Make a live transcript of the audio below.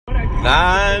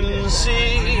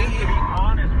Nancy,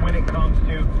 when it comes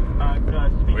to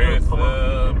with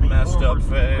the messed up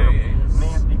face.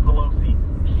 Nancy Pelosi,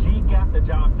 she got the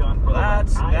job done for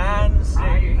That's the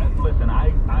Nancy. Listen,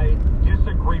 I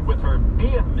disagree with her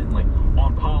vehemently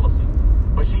on policy,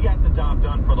 but she got the job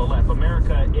done for the left.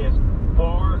 America is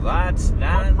far much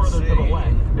further to the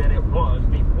left than it was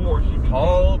before she became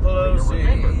Paul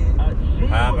Pelosi,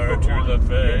 hammer to the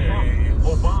face.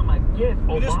 Obama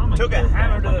took a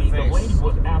hammer to the face. The lady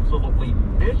was absolutely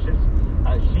vicious.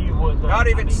 She was not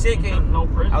even seeking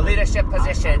a leadership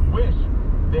position. I wish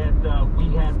that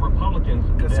we had Republicans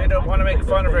because they don't want to make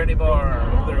fun of her anymore.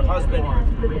 Their husband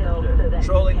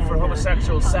trolling for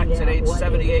homosexual sex at age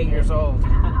 78 years old.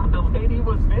 The lady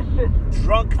was vicious.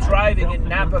 Drunk driving in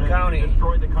Napa County,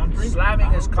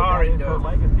 slamming his car into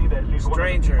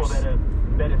strangers.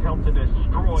 That has helped to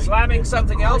destroy, slamming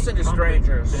something else into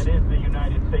strangers. That is the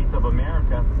United States of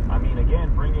America. I mean,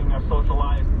 again, bringing a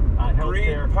socialized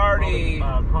healthcare Green Party,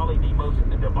 probably the most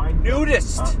divisive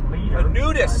nudist, leader a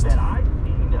nudist, that I've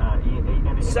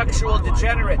seen, sexual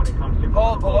degenerate,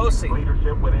 Paul Pelosi.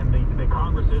 Leadership within the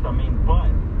Congresses. I mean, but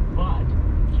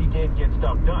she did get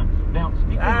stuff done. Now,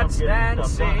 speaking of getting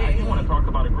stuff done, I do want to talk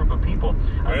about a group of people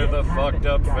with a fucked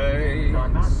up face.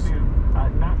 Not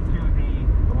to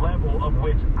the level of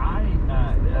which I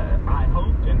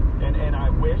hoped and I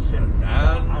wish and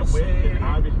I wish, and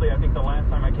obviously I think the last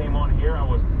time I came on here I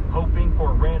was hoping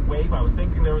for a red wave. I was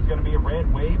thinking there was going to be a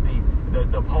red wave.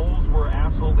 The polls were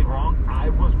absolutely wrong. I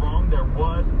was wrong. There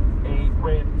was a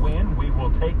red win. We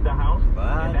will take the House. And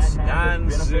that has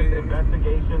benefits,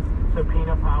 investigation,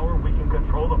 subpoena power. We can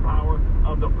control the power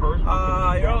of the purse.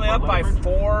 You're only up by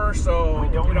 4, so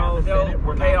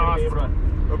they'll pay off.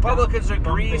 Republicans are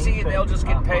greasy and they'll just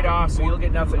get paid off, so you'll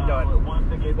get nothing done.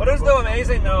 What is though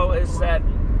amazing though is that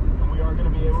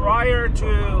prior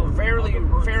to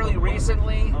fairly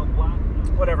recently,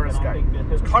 whatever this guy,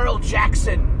 Carl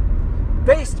Jackson,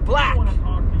 based black. I want to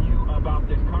talk to you about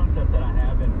this concept that I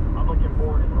have, and I'm looking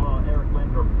forward as well. Eric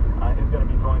Lindgren is going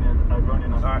to be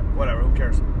joining us. All right, whatever, who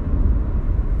cares?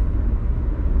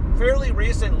 Fairly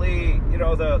recently,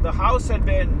 the House had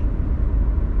been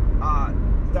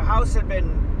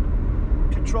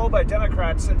controlled by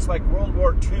Democrats since like World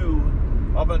War II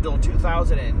up until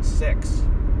 2006.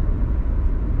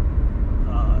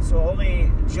 So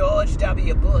only George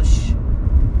W. Bush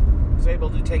was able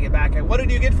to take it back. And what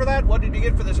did you get for that? What did you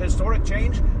get for this historic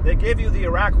change? They gave you the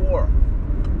Iraq War.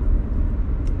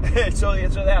 so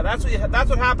that's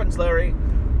what happens, Larry.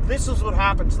 This is what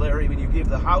happens, Larry, when you give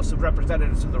the House of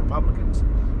Representatives to the Republicans.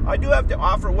 I do have to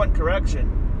offer one correction.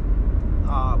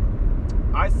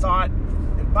 I thought,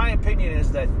 my opinion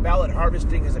is that ballot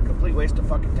harvesting is a complete waste of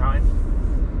fucking time.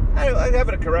 I have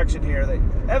a correction here. That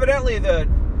evidently the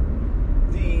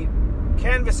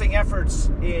canvassing efforts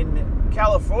in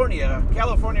California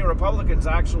Republicans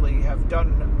actually have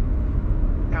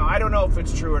done. Now I don't know if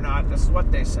it's true or not. This is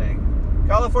what they say.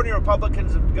 California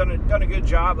Republicans have done a good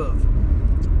job of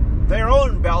their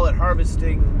own ballot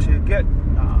harvesting to get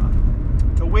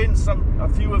to win a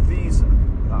few of these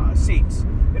seats.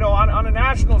 On a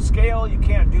national scale, you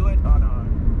can't do it. On a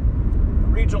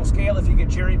regional scale, if you get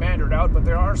gerrymandered out, but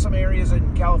there are some areas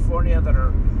in California that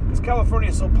are, because California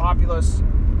is so populous,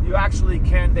 they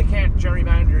can't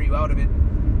gerrymander you out of it.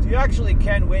 So you actually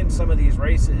can win some of these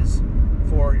races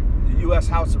for the U.S.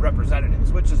 House of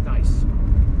Representatives, which is nice.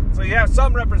 So you have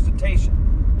some representation.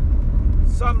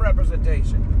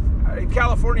 In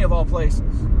California, of all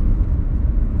places.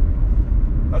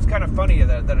 That's kind of funny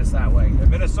that it's that way. In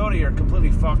Minnesota, you're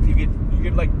completely fucked. You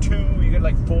get like 2, you get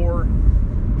like 4,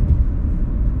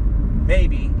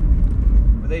 maybe.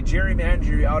 But they gerrymander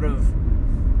you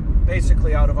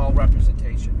basically out of all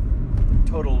representation.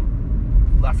 Total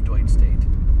leftoid state.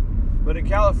 But in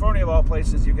California, of all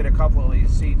places, you get a couple of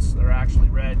these seats that are actually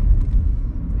red.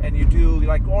 And you do,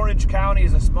 like Orange County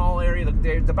is a small area.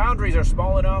 The boundaries are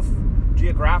small enough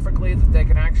geographically that they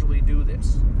can actually do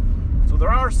this. So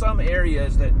there are some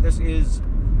areas that it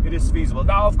is feasible.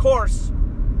 Now, of course,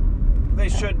 they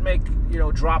should make,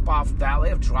 drop-off ballots. They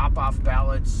have drop-off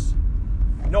ballots.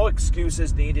 No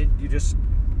excuses needed. You just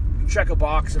check a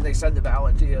box and they send the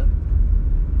ballot to you.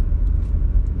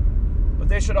 But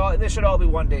they should all be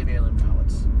one-day mail-in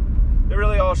ballots. They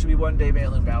really all should be one-day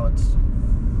mail-in ballots.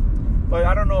 But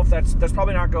I don't know if that's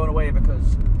probably not going away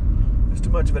because there's too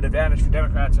much of an advantage for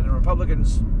Democrats, and the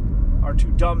Republicans are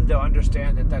too dumb to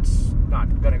understand that that's not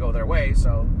going to go their way.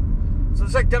 So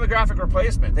it's like demographic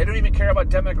replacement. They don't even care about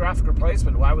demographic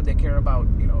replacement. Why would they care about,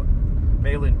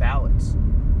 mail-in ballots?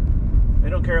 They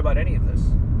don't care about any of this.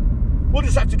 We'll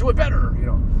just have to do it better,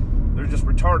 They're just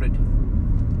retarded.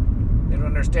 and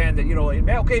understand that,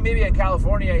 okay, maybe in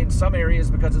California, in some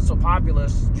areas, because it's so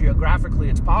populous, geographically,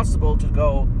 it's possible to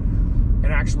go and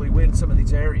actually win some of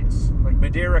these areas. Like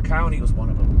Madera County was one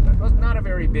of them. That was not a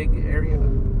very big area.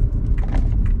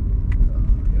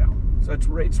 So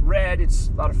it's red, it's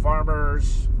a lot of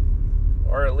farmers,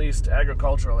 or at least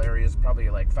agricultural areas, probably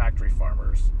like factory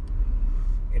farmers,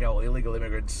 illegal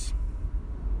immigrants.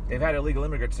 They've had illegal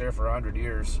immigrants there for 100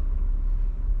 years.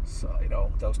 So,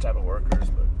 those type of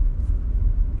workers. But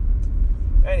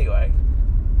anyway,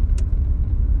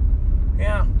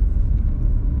 yeah.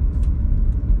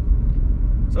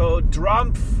 So Donald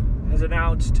Trump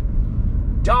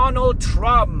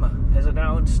has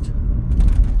announced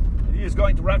he is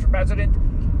going to run for president.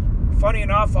 Funny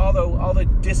enough, all the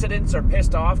dissidents are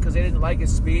pissed off because they didn't like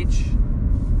his speech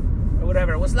or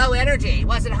whatever. It was low energy. It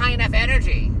wasn't high enough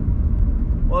energy.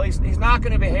 Well, he's not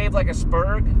going to behave like a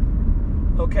spurg,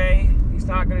 okay? He's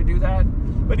not going to do that.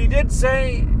 But he did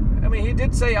say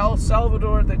El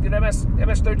Salvador, the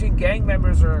MS-13 gang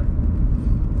members are,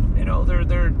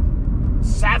 they're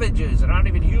savages. They're not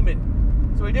even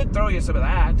human. So he did throw you some of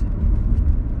that.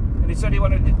 And he said he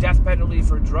wanted the death penalty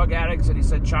for drug addicts, and he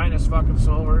said China's fucking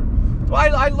sober.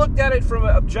 Well, I looked at it from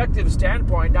an objective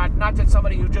standpoint, not that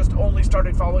somebody who just only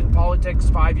started following politics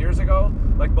 5 years ago,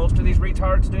 like most of these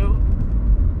retards do.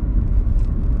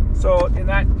 So in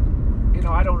that,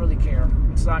 I don't really care.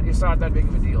 It's not that big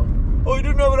of a deal. Oh, you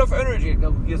didn't have enough energy.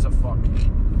 No, who gives a fuck?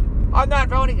 I'm not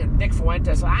voting for Nick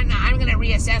Fuentes. I'm going to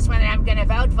reassess whether I'm going to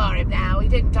vote for him now. He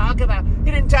didn't talk about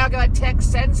tech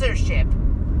censorship.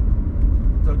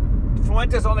 So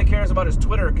Fuentes only cares about his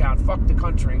Twitter account. Fuck the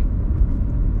country.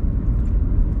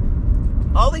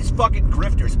 All these fucking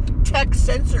grifters. Tech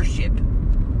censorship.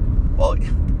 Well,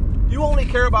 you only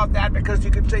care about that because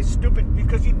you can say stupid,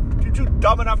 because you're too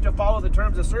dumb enough to follow the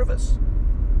terms of service.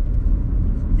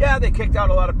 Yeah, they kicked out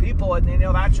a lot of people, and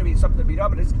that should be something to be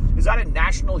done. But is that a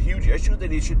national huge issue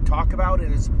that he should talk about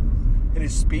in his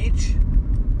speech?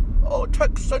 Oh,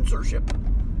 tech censorship,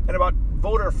 and about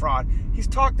voter fraud. He's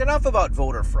talked enough about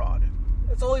voter fraud.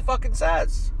 That's all he fucking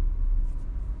says.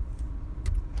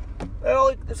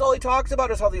 That's all he talks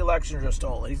about is how the elections are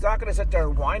stolen. He's not going to sit there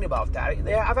and whine about that.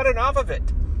 I've had enough of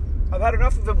it. I've had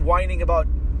enough of him whining about,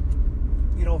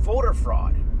 voter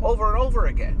fraud over and over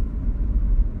again.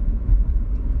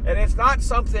 And it's not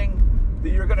something that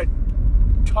you're going to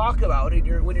talk about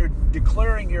when you're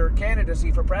declaring your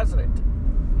candidacy for president.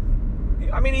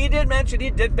 I mean, he did mention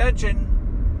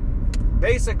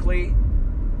basically,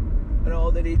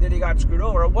 that he got screwed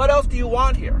over. What else do you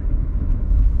want here?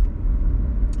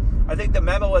 I think the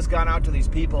memo has gone out to these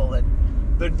people that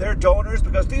they're donors,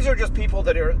 because these are just people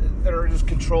that are just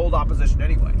controlled opposition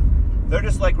anyway. They're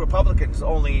just like Republicans,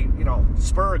 only,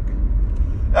 spurg.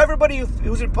 Everybody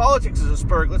who's in politics is a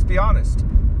spurg, let's be honest.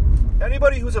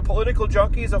 Anybody who's a political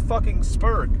junkie is a fucking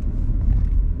spurg.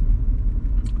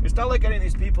 It's not like any of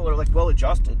these people are like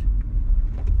well-adjusted.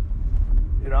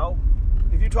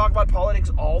 If you talk about politics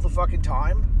all the fucking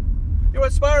time, you're a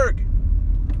spurg.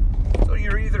 So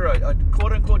you're either a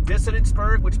quote-unquote dissident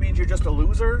spurg, which means you're just a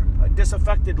loser, a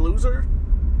disaffected loser.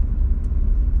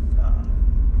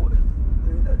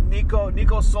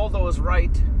 Nico Soldo is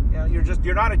right.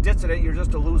 You're not a dissident, you're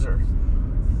just a loser.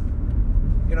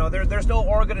 There's no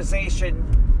organization.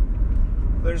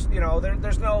 There's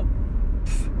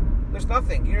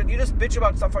nothing. You just bitch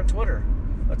about stuff on Twitter.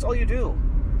 That's all you do.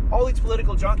 All these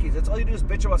political junkies, that's all you do is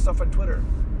bitch about stuff on Twitter.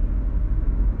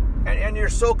 And your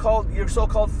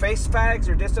so-called face fags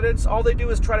or dissidents, all they do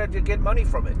is try to get money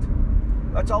from it.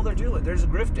 That's all they're doing. They're just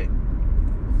grifting.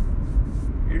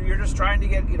 You're just trying to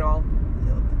get,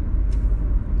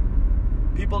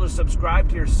 people to subscribe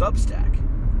to your Substack.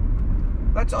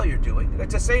 That's all you're doing.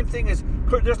 It's the same thing as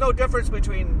there's no difference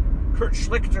between Kurt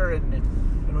Schlichter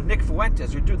and Nick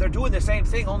Fuentes. They're doing the same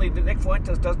thing. Only Nick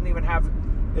Fuentes doesn't even have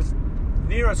as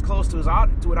near as close to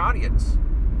an audience.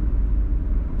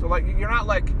 So you're not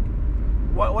like,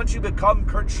 once you become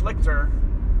Kurt Schlichter,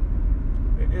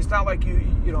 it's not like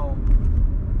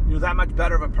you're that much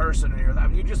better of a person,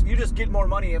 or you just get more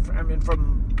money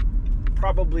from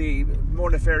probably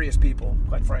more nefarious people,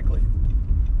 quite frankly.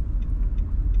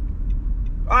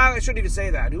 I shouldn't even say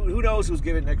that. Who knows who's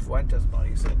giving Nick Fuentes money?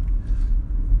 He's a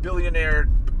billionaire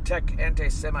tech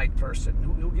anti-Semite person.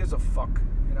 Who gives a fuck?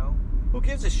 Who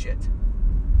gives a shit?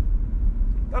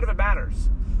 None of it matters.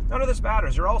 None of this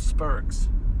matters. They're all spurgs.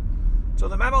 So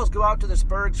the memos go out to the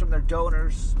spurgs from their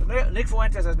donors. Nick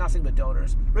Fuentes has nothing but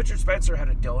donors. Richard Spencer had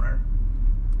a donor.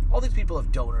 All these people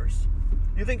have donors.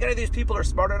 You think any of these people are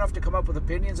smart enough to come up with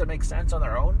opinions that make sense on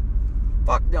their own?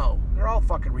 Fuck no. They're all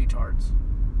fucking retards.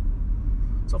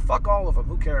 So fuck all of them.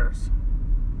 Who cares?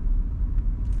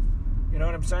 know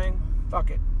what I'm saying?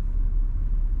 Fuck it.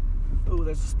 Ooh,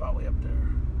 there's a spot way up there.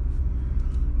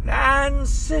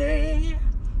 Nancy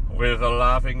with a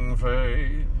laughing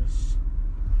face.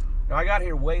 Now, I got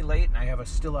here way late, and I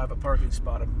still have a parking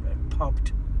spot. I'm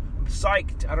pumped. I'm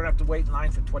psyched. I don't have to wait in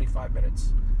line for 25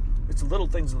 minutes. It's the little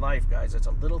things in life, guys. It's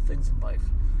the little things in life.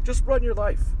 Just run your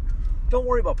life. Don't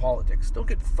worry about politics. Don't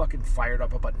get fucking fired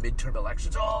up about midterm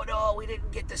elections. Oh, no, we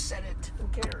didn't get the Senate. Who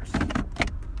cares?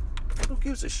 Who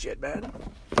gives a shit, man?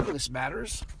 None of this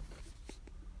matters.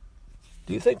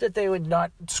 Do you think that they would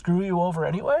not screw you over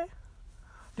anyway?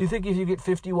 Do you think if you get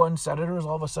 51 senators,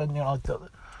 all of a sudden,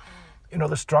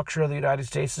 the structure of the United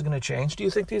States is going to change? Do you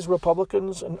think these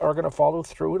Republicans are going to follow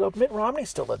through? Mitt Romney's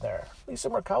still in there. Lisa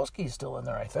Murkowski's still in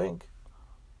there, I think.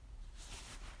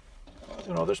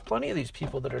 There's plenty of these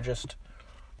people that are just,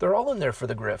 they're all in there for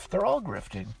the grift. They're all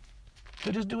grifting.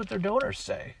 They just do what their donors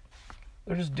say.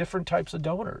 They're just different types of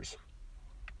donors.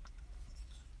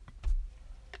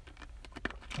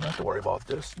 You don't have to worry about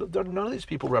this. None of these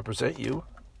people represent you.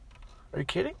 Are you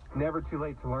kidding? Never too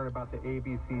late to learn about the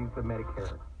ABCs of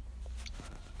Medicare.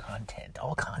 Content,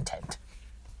 all content.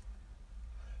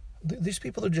 These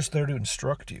people are just there to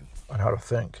instruct you on how to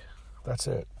think. That's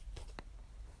it.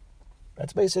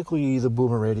 That's basically the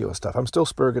Boomer Radio stuff. I'm still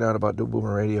spurging out about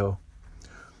Boomer Radio.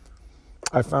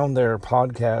 I found their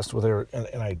podcast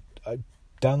and I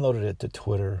downloaded it to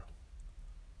Twitter.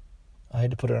 I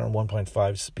had to put it on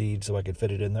 1.5 speed so I could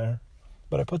fit it in there.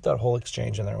 But I put that whole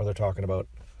exchange in there where they're talking about,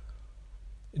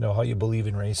 how you believe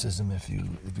in racism if you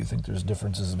think there's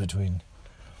differences between,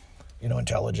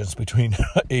 intelligence between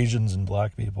Asians and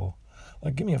black people.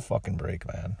 Like, give me a fucking break,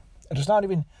 man. And it's not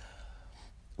even...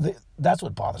 That's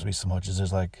what bothers me so much is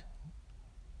there's like...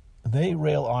 They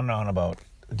rail on and on about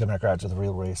Democrats are the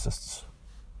real racists.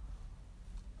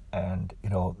 And,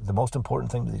 the most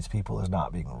important thing to these people is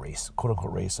not being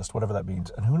quote-unquote racist, whatever that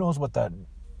means. And who knows what that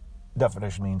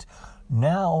definition means.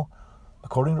 Now,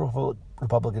 according to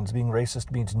Republicans, being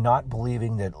racist means not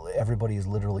believing that everybody is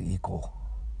literally equal.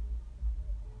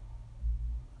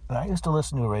 And I used to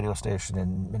listen to a radio station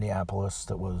in Minneapolis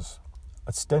that was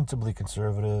ostensibly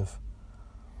conservative.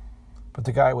 But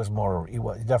the guy was he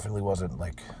definitely wasn't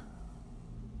like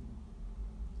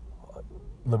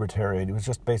libertarian. He was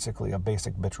just basically a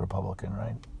basic bitch Republican,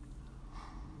 right?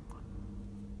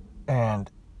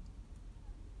 And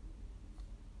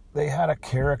they had a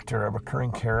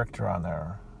recurring character on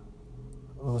there.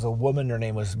 It was a woman, her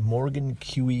name was Morgan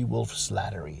Huey Wolf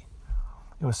Slattery.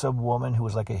 It was some woman who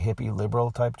was like a hippie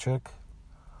liberal type chick.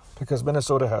 Because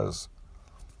Minnesota has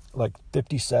like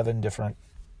 57 different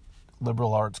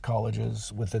liberal arts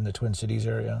colleges within the Twin Cities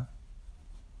area.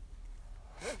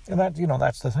 And that,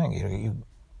 that's the thing.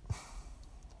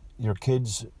 Your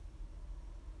kids,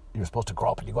 you're supposed to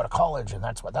grow up and you go to college, and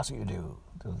that's what you do.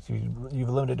 You've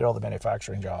eliminated all the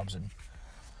manufacturing jobs, and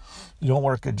you don't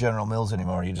work at General Mills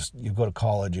anymore. You go to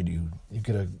college and you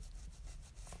get a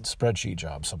spreadsheet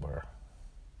job somewhere.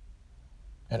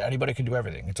 And anybody can do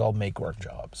everything. It's all make-work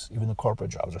jobs. Even the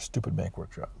corporate jobs are stupid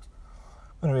make-work jobs.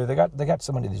 Anyway, they got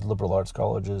so many of these liberal arts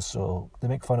colleges, so they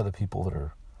make fun of the people that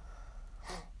are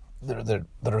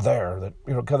there. That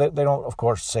they don't, of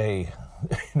course, say,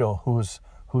 who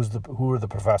are the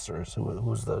professors,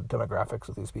 who's the demographics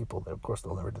of these people. Of course,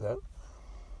 they'll never do that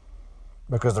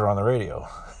because they're on the radio,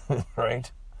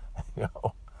 right?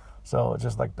 So it's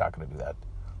just like not going to do that.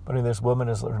 But anyway, this woman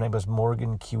her name is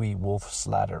Morgan Huey Wolf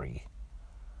Slattery,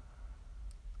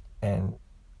 and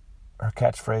her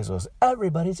catchphrase was,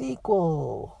 everybody's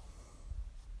equal.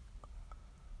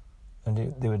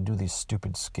 And they would do these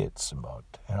stupid skits about,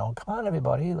 come on,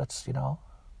 everybody, let's,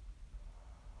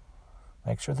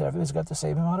 make sure that everybody's got the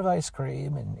same amount of ice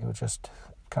cream. And it was just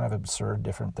kind of absurd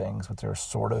different things, but they're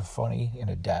sort of funny in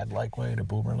a dad-like way, in a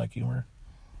boomer-like humor.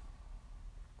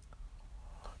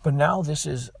 But now this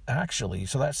is actually,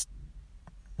 so that's,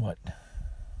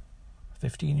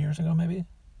 15 years ago maybe?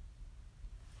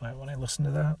 When I listened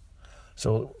to that?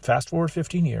 So fast forward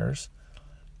 15 years,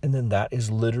 and then that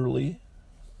is literally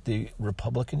the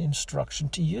Republican instruction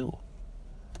to you.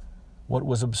 What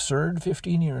was absurd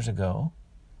 15 years ago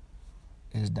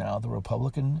is now the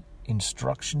Republican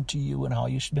instruction to you and how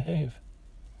you should behave.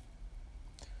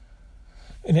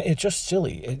 And it's just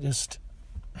silly.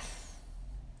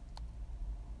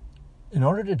 In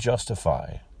order to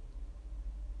justify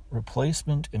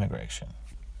replacement immigration,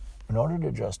 in order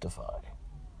to justify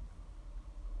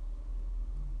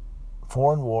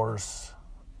foreign wars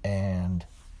and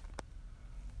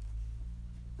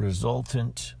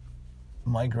resultant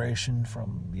migration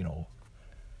from,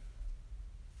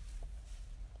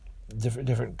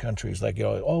 different countries. Like,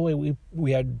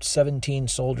 we had 17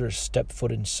 soldiers step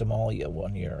foot in Somalia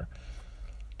one year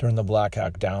during the Black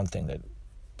Hawk Down thing that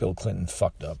Bill Clinton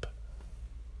fucked up.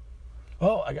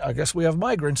 Oh, I guess we have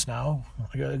migrants now.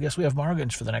 I guess we have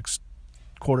migrants for the next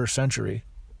quarter century.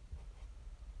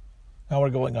 Now we're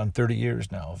going on 30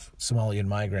 years now of Somalian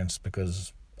migrants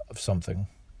because of something.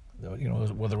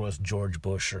 Whether it was George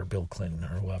Bush or Bill Clinton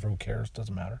or whoever, who cares?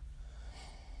 Doesn't matter.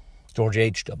 George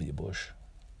H.W. Bush.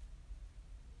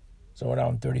 So we're now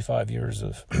in 35 years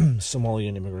of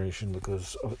Somalian immigration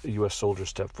because U.S. soldiers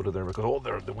stepped foot in there because,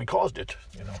 we caused it,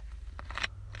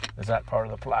 Is that part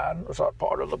of the plan? Is that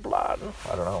part of the plan?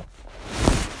 I don't know.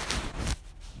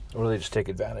 Or do they just take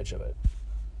advantage of it?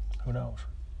 Who knows?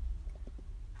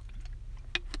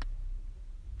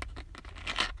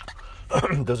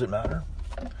 Does it matter?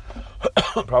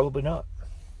 Probably not.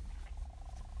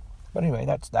 But anyway,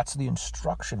 that's the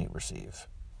instruction you receive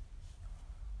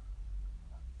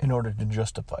in order to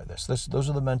justify this. Those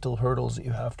are the mental hurdles that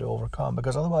you have to overcome,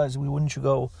 because otherwise, wouldn't you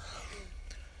go,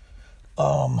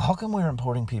 how come we're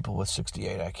importing people with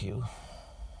 68 IQ?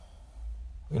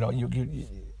 You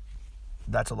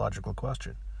that's a logical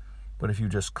question. But if you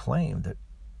just claim that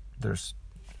there's,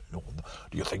 do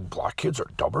you think black kids are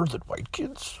dumber than white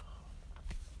kids?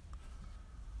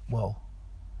 Well,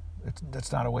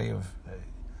 that's not a way of,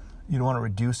 you don't want to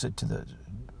reduce it to the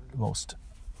most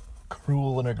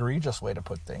cruel and egregious way to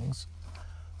put things.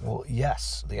 Well,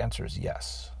 yes, the answer is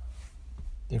yes.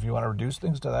 If you want to reduce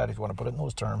things to that, if you want to put it in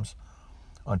those terms,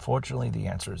 unfortunately, the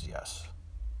answer is yes.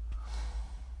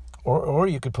 Or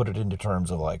you could put it into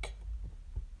terms of like,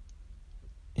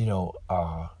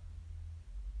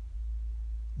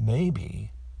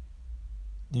 maybe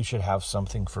you should have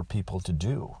something for people to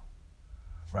do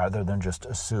rather than just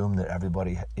assume that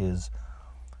everybody is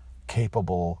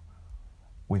capable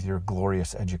with your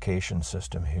glorious education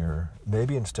system here.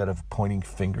 Maybe instead of pointing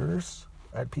fingers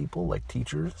at people like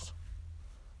teachers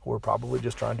who are probably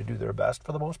just trying to do their best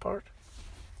for the most part.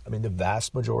 I mean, the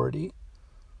vast majority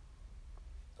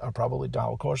are probably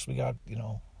down. Of course, we got,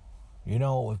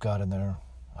 what we've got in there.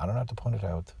 I don't have to point it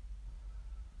out.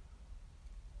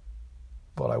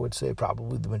 But I would say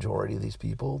probably the majority of these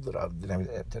people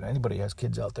that anybody has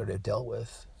kids out there they've dealt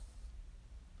with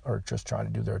are just trying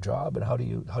to do their job. And how do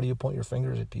you point your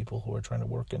fingers at people who are trying to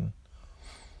work in,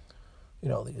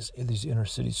 these inner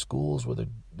city schools where the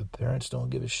parents don't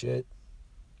give a shit,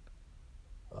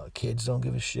 kids don't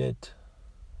give a shit,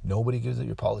 nobody gives it.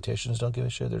 Your politicians don't give a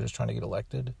shit. They're just trying to get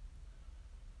elected.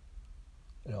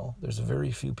 There's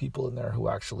very few people in there who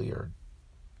actually are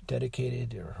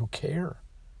dedicated or who care.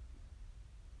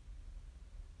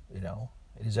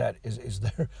 Is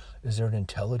there an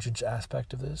intelligence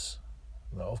aspect of this?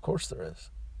 No, of course there is.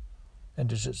 And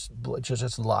to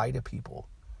just lie to people.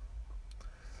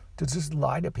 To just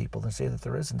lie to people and say that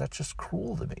there isn't, that's just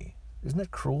cruel to me. Isn't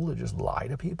it cruel to just lie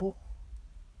to people?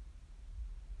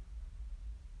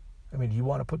 I mean, do you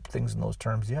want to put things in those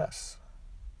terms? Yes.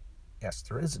 Yes,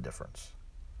 there is a difference.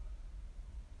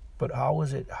 But how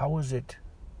is it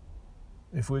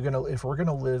if we're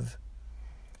gonna live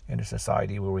in a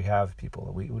society where we have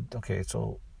people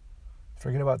so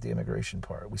forget about the immigration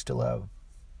part. We still have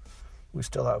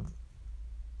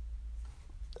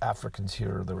Africans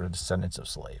here that were descendants of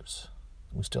slaves.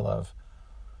 We still have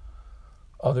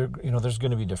other, there's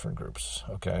going to be different groups,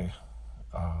 okay?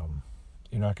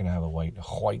 You're not going to have a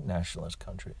white nationalist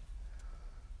country.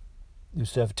 You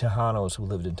used to have Tejanos who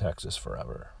lived in Texas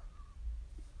forever,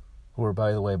 who are,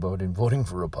 by the way, voting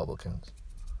for Republicans.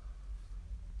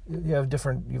 You have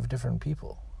different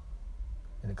people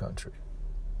in the country.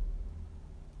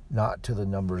 Not to the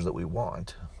numbers that we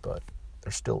want, but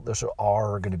there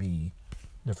are going to be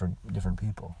different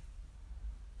people.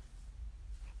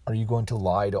 Are you going to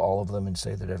lie to all of them and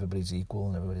say that everybody's equal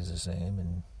and everybody's the same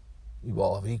and you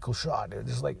all have equal shot? It's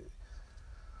just like,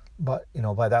 but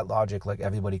by that logic, like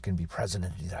everybody can be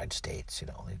president of the United States.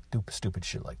 They do stupid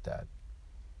shit like that.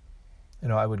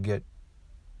 I would get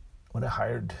when I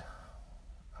hired.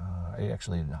 I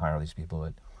actually didn't hire these people,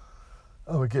 but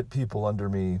I would get people under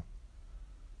me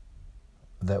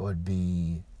that would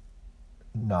be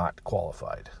not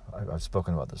qualified. I've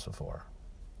spoken about this before.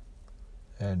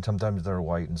 And sometimes they're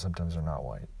white and sometimes they're not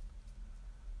white.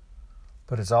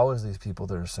 But it's always these people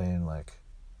that are saying like,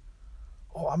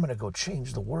 oh, I'm going to go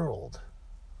change the world.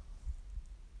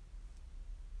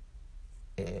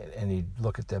 And you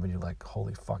look at them and you're like,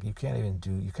 holy fuck, you can't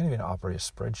even operate a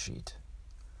spreadsheet.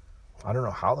 I don't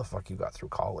know how the fuck you got through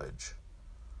college.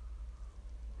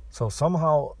 So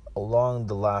somehow along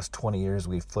the last 20 years,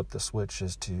 we've flipped the switch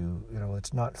as to,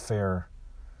 it's not fair.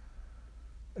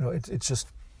 It's just,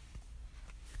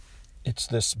 it's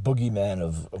this boogeyman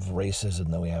of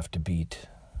racism that we have to beat,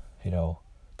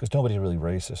 because nobody's really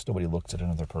racist. Nobody looks at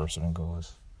another person and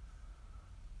goes,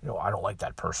 I don't like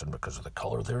that person because of the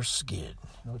color of their skin.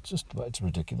 It's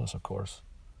ridiculous, of course.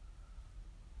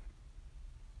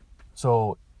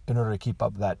 So in order to keep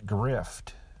up that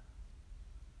grift,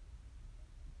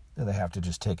 they have to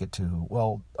just take it to,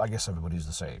 well, I guess everybody's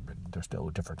the same, and there's no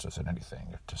differences in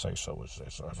anything. To say so is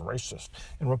racist.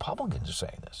 And Republicans are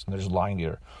saying this, and they're just lying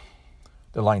to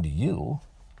they're lying to you,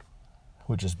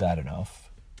 which is bad enough,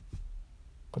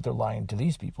 but they're lying to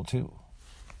these people too.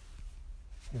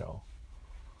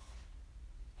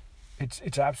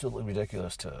 It's absolutely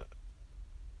ridiculous to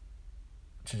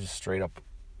just straight up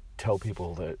tell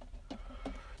people that,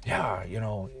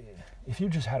 if you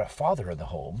just had a father in the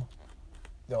home,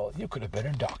 you could have been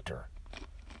a doctor.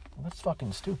 Well, that's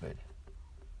fucking stupid.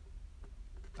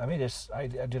 I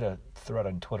did a thread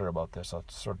on Twitter about this. I'll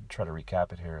sort of try to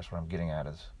recap it here. Is what I'm getting at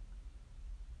is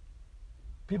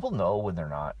people know when they're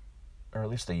not, or at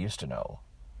least they used to know,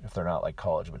 if they're not like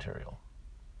college material.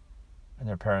 And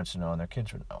their parents know and their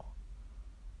kids would know.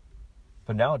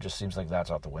 But now it just seems like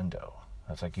that's out the window.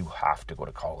 It's like you have to go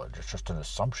to college. It's just an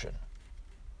assumption.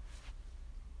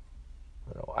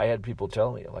 I had people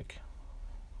tell me, like,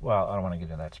 well, I don't want to get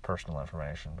into that personal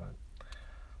information, but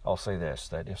I'll say this,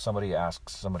 that if somebody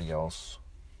asks somebody else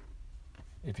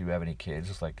if you have any kids,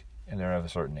 it's like, and they're of a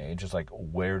certain age, it's like,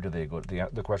 where do they go?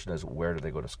 The question is, where do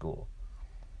they go to school?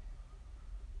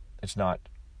 It's not,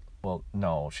 well,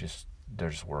 no, they're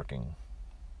just working,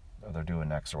 or they're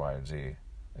doing X, or Y, and Z.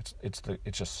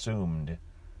 It's assumed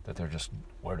that they're just,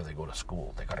 where do they go to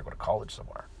school? They got to go to college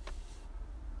somewhere.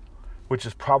 Which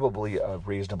is probably a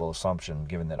reasonable assumption,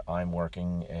 given that I'm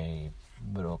working a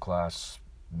middle-class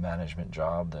management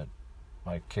job, that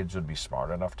my kids would be smart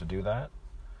enough to do that.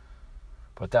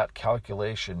 But that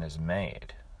calculation is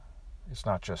made. It's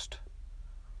not just,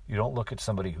 you don't look at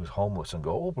somebody who's homeless and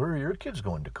go, oh, where are your kids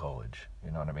going to college?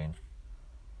 You know what I mean?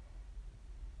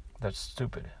 That's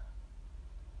stupid.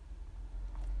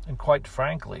 And quite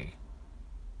frankly,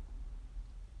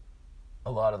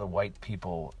 a lot of the white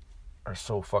people are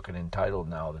so fucking entitled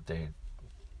now that they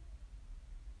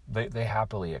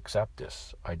happily accept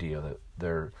this idea that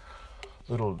their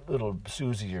little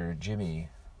Susie or Jimmy,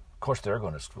 of course they're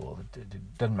going to school.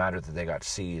 It doesn't matter that they got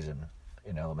C's in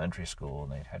elementary school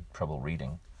and they had trouble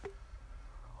reading.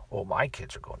 Well, my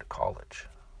kids are going to college.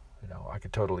 I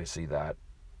could totally see that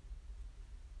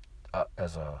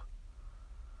as a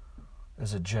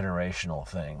generational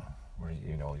thing, where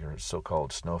your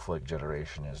so-called snowflake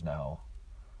generation is now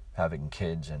having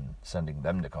kids and sending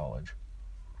them to college.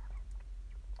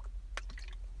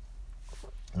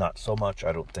 Not so much,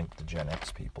 I don't think, the Gen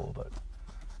X people, but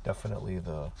definitely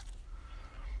the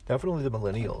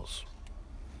millennials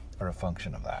are a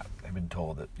function of that. They've been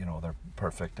told that, they're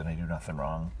perfect and they do nothing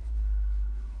wrong.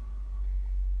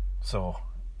 So,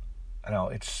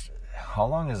 it's, how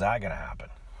long is that going to happen?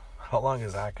 How long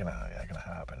is that going to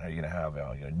happen? Are you going to have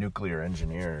nuclear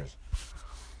engineers?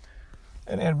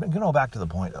 And back to the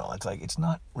point, though, it's like, it's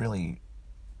not really,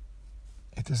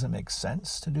 it doesn't make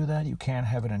sense to do that. You can't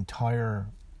have an entire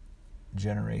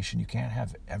generation. You can't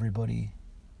have everybody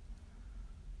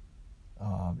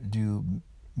do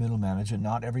middle management.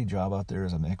 Not every job out there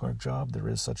is a make-work job. There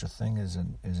is such a thing as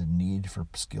a need for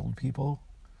skilled people.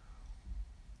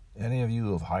 Any of you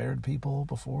who have hired people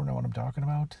before know what I'm talking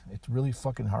about? It's really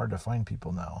fucking hard to find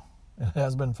people now. It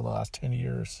has been for the last 10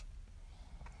 years.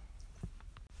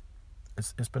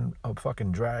 It's been a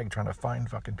fucking drag trying to find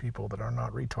fucking people that are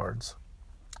not retards.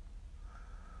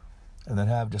 And then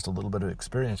have just a little bit of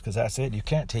experience, because that's it. You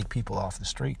can't take people off the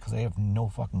street because they have no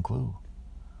fucking clue.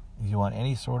 If you want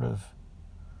any sort of,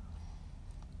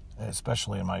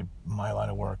 especially in my line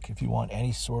of work, if you want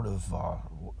any sort of,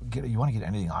 you want to get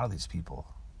anything out of these people,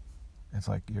 it's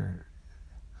like you're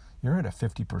at a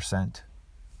 50%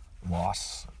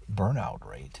 loss burnout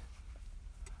rate,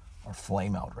 or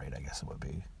flame out rate, I guess it would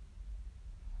be.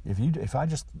 If I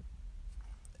just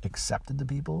accepted the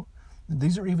people,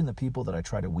 these are even the people that I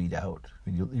try to weed out.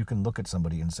 You can look at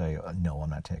somebody and say, no, I'm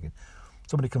not taking.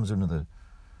 Somebody comes into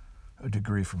a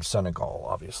degree from Senegal,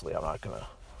 obviously, I'm not gonna,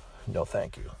 no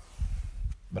thank you.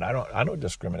 But I don't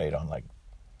discriminate on like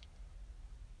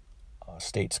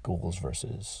state schools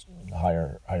versus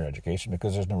higher education,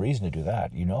 because there's no reason to do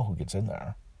that. You know who gets in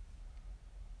there.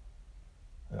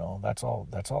 That's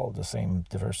all the same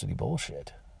diversity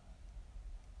bullshit.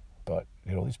 But,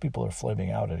 these people are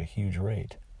flaming out at a huge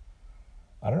rate.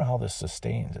 I don't know how this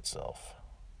sustains itself.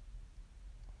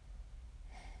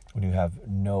 When you have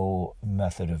no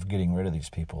method of getting rid of these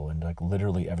people, and like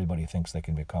literally everybody thinks they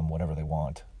can become whatever they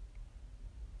want.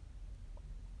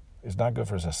 It's not good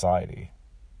for society.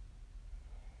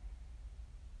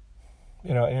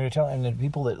 You know, and you're telling the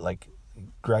people that like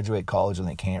graduate college and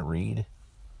they can't read,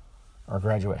 or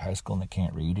graduate high school and they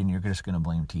can't read, and you're just going to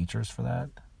blame teachers for that?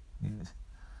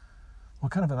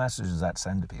 What kind of a message does that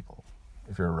send to people?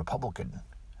 If you're a Republican,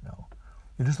 you know,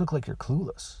 you just look like you're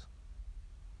clueless.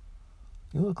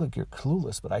 You look like you're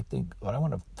clueless, but I think what I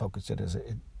want to focus it is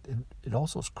it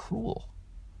also is cruel.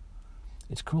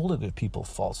 It's cruel to give people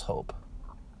false hope.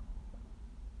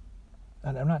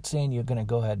 And I'm not saying you're going to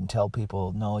go ahead and tell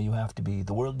people, no, you have to be,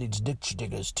 the world needs ditch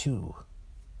diggers too,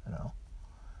 you know.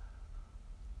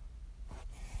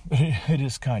 It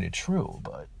is kind of true,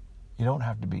 but you don't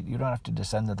have to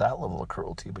descend to that level of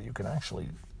cruelty, but you can actually,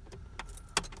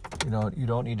 you know, you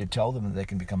don't need to tell them that they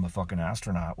can become a fucking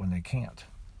astronaut when they can't.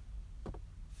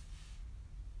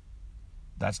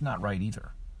 That's not right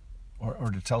either. Or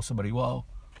to tell somebody, well,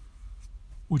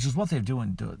 which is what they're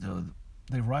doing,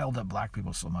 they riled up black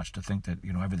people so much to think that,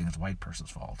 you know, everything is white person's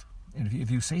fault. And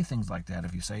if you say things like that,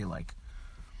 if you say like,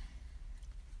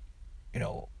 you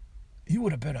know, you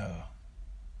would have been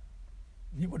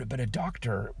a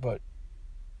doctor, but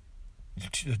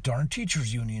the darn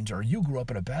teachers unions, or you grew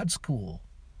up in a bad school.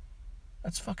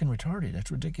 That's fucking retarded.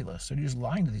 That's ridiculous. So you're just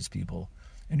lying to these people,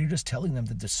 and you're just telling them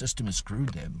that the system has screwed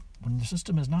them, when the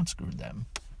system has not screwed them.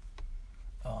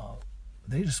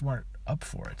 They just weren't up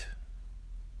for it.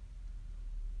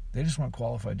 They just weren't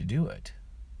qualified to do it.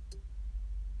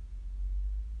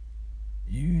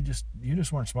 You just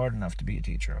weren't smart enough to be a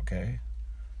teacher, okay?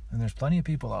 And there's plenty of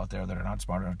people out there that are not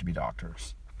smart enough to be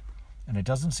doctors. And it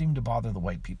doesn't seem to bother the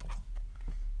white people.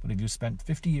 But if you spent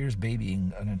 50 years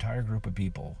babying an entire group of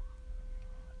people,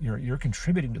 you're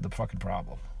contributing to the fucking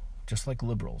problem. Just like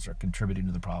liberals are contributing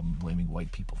to the problem, blaming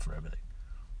white people for everything.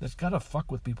 That's got to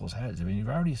fuck with people's heads. I mean, you've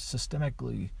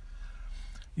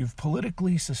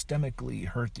politically, systemically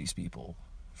hurt these people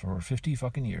for 50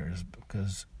 fucking years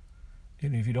because, you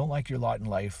know, if you don't like your lot in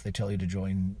life, they tell you to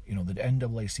join, you know, the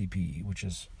NAACP, which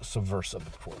is subversive,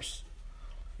 of course.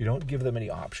 You don't give them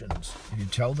any options. If you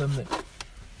tell them that,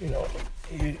 you know,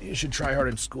 you should try hard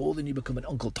in school, then you become an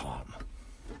Uncle Tom.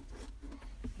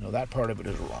 You know, that part of it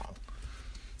is wrong.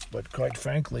 But quite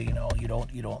frankly, you know, you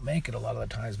don't make it a lot of the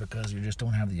times because you just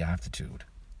don't have the aptitude.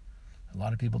 A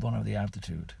lot of people don't have the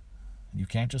aptitude. You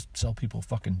can't just sell people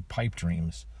fucking pipe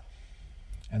dreams.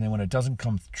 And then when it doesn't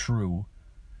come true,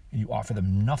 and you offer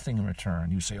them nothing in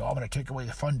return, you say, oh, I'm going to take away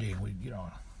the funding, you know,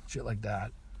 shit like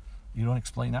that. You don't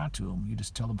explain that to them. You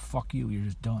just tell them, fuck you, you're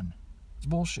just done. It's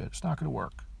bullshit. It's not going to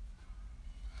work.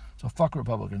 So fuck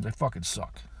Republicans. They fucking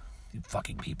suck. You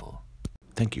fucking people.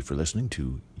 Thank you for listening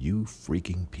to You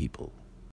Freaking People.